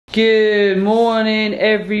Good morning,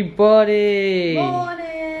 everybody.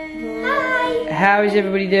 Morning. Hi. How is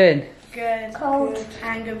everybody doing? Good. Cold. Good.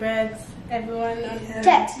 Angry Birds. Everyone on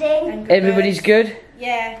texting. Everybody's good?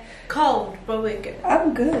 Yeah. Cold, but we're good.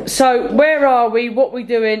 I'm good. So, where are we? What we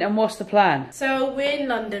doing? And what's the plan? So, we're in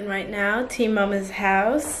London right now, Team Mama's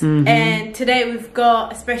house. And today we've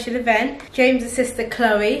got a special event. James' sister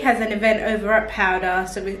Chloe has an event over at Powder,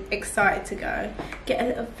 so we're excited to go. Get a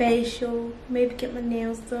little facial, maybe get my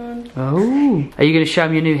nails done. Oh. Are you going to show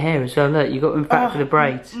me your new hair as well? Look, you got them back for the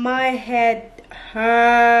braids. My head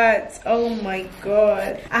hurts. Oh my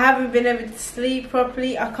god. I haven't been able to sleep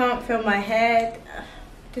properly. I can't feel my head.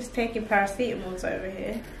 Just taking paracetamols over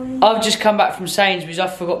here. I've just come back from Sainsbury's. I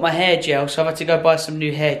forgot my hair gel, so I've had to go buy some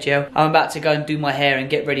new hair gel. I'm about to go and do my hair and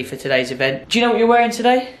get ready for today's event. Do you know what you're wearing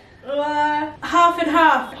today? Half and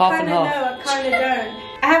half. Half and half. No, I kind of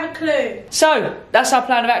don't. I have a clue. So, that's our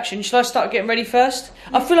plan of action. Shall I start getting ready first?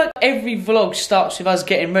 I feel like every vlog starts with us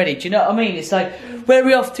getting ready. Do you know what I mean? It's like, where are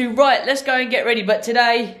we off to? Right, let's go and get ready. But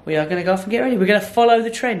today, we are going to go off and get ready. We're going to follow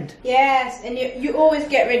the trend. Yes, and you always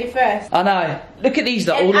get ready first. I know. Look at these,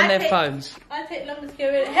 all on their phones. I take longer to get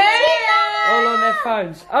ready. Hey! All on their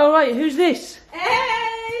phones. Oh, wait, who's this?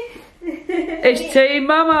 Hey! It's Team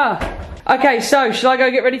Mama. Okay, so, shall I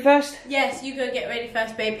go get ready first? Yes, you go get ready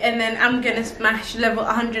first, babe. And then I'm going to smash level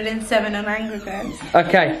 107 on Angry Birds.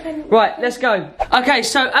 Okay, right, let's go. Okay,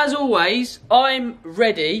 so as always, I'm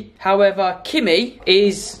ready. However, Kimmie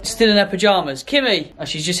is still in her pyjamas. Kimmie! Oh,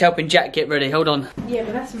 she's just helping Jack get ready. Hold on. Yeah,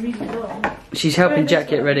 but that's really long. She's helping Jack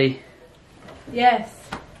get ready. Yes.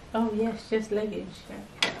 Oh, yes, just leggings.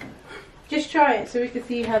 Just try it so we can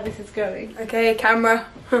see how this is going. Okay, camera.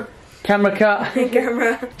 Camera cut.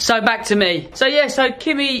 Camera. So back to me. So yeah, so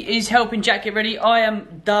Kimmie is helping Jack get ready. I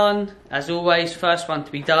am done, as always, first one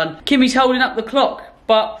to be done. Kimmie's holding up the clock,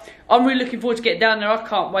 but I'm really looking forward to getting down there. I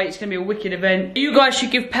can't wait, it's gonna be a wicked event. You guys should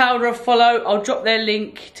give Powder a follow. I'll drop their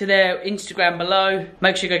link to their Instagram below.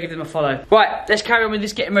 Make sure you go give them a follow. Right, let's carry on with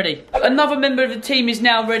this getting ready. Another member of the team is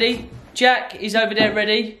now ready. Jack is over there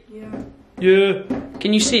ready. Yeah. Yeah.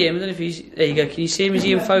 Can you see him? I don't know if he's, there you go, can you see him? Is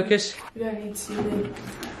he in focus? We don't need to see them.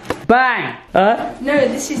 Bang! No,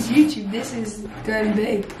 this is YouTube. This is going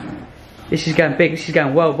big. This is going big. This is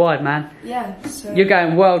going worldwide, man. Yeah, so... You're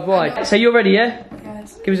going worldwide. So you're ready, yeah?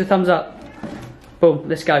 Yes. Give us a thumbs up. Boom,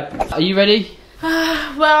 let's go. Are you ready?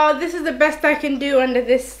 Well, this is the best I can do under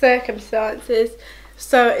this circumstances.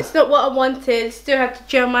 So it's not what I wanted. Still have to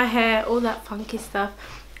gel my hair, all that funky stuff.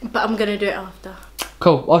 But I'm going to do it after.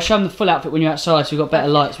 Cool. I'll show them the full outfit when you're outside so we've got better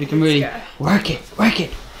lights. We can really work it, work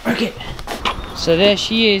it, work it. So there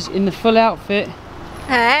she is in the full outfit.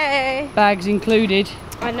 Hey. Bags included.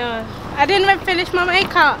 I know. I didn't even finish my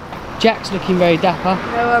makeup. Jack's looking very dapper.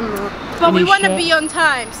 No, I'm not. But we want to be on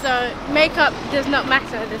time, so makeup does not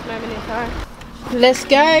matter at this moment in time. Let's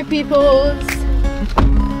go, peoples.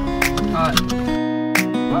 Alright.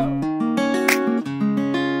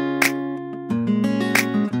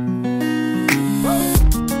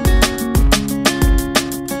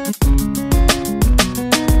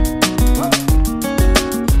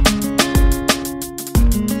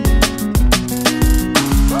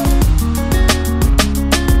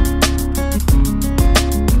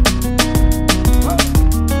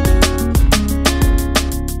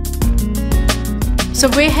 So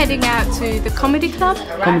we're heading out to the comedy club.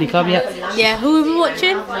 Comedy club, yeah. Yeah, who are we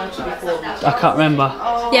watching? I can't remember.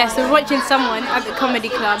 Yeah, so we're watching someone at the comedy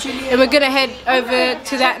club. And we're going to head over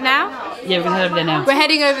to that now. Yeah, we're going to head over there now. We're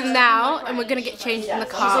heading over now and we're going to get changed in the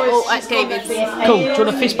car or at David's. Cool, do you want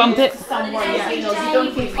to fist bump it?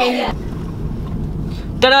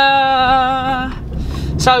 Ta-da!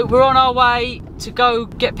 So we're on our way to go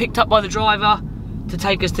get picked up by the driver to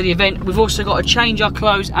take us to the event. We've also got to change our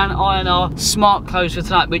clothes and iron our smart clothes for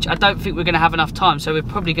tonight, which I don't think we're going to have enough time, so we're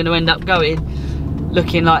probably going to end up going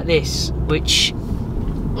looking like this, which...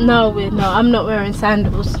 No, we're not. I'm not wearing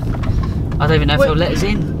sandals. I don't even know if they'll let us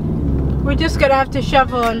in. We're just going to have to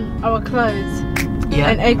shove on our clothes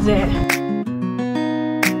and exit.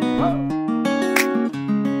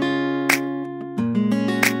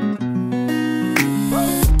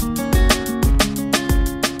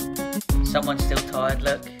 Someone's still tired,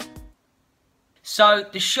 look. So,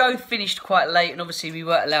 the show finished quite late, and obviously we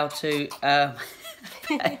weren't allowed to...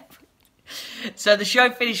 So, the show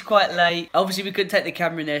finished quite late. Obviously, we couldn't take the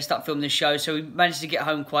camera in there and start filming the show, so we managed to get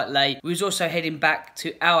home quite late. We was also heading back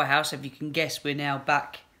to our house. If you can guess, we're now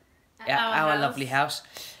back at our lovely house.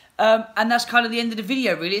 And that's kind of the end of the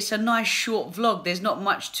video, really. It's a nice short vlog. There's not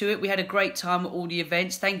much to it. We had a great time at all the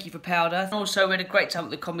events. Thank you for Powder. And also, we had a great time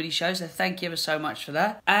at the comedy show, so thank you ever so much for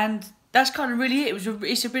that. And that's kind of really it.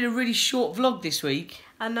 It's been a really short vlog this week.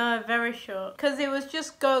 I know, very short. Because it was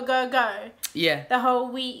just go, go, go. Yeah. The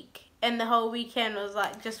whole week and the whole weekend was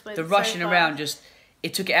like just went The rushing around just,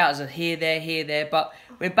 it took it out as a here, there. But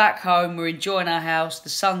we're back home, we're enjoying our house, the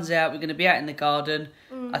sun's out, we're going to be out in the garden.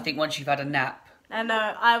 I think once you've had a nap. I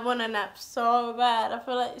know, I want a nap so bad. I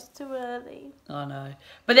feel like it's too early. I know.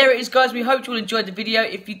 But there it is, guys. We hope you all enjoyed the video.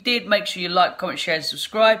 If you did, make sure you like, comment, share and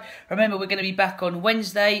subscribe. Remember, we're going to be back on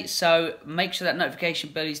Wednesday, so make sure that notification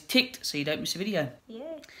bell is ticked so you don't miss a video.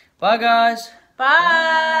 Yeah. Bye, guys.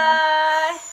 Bye.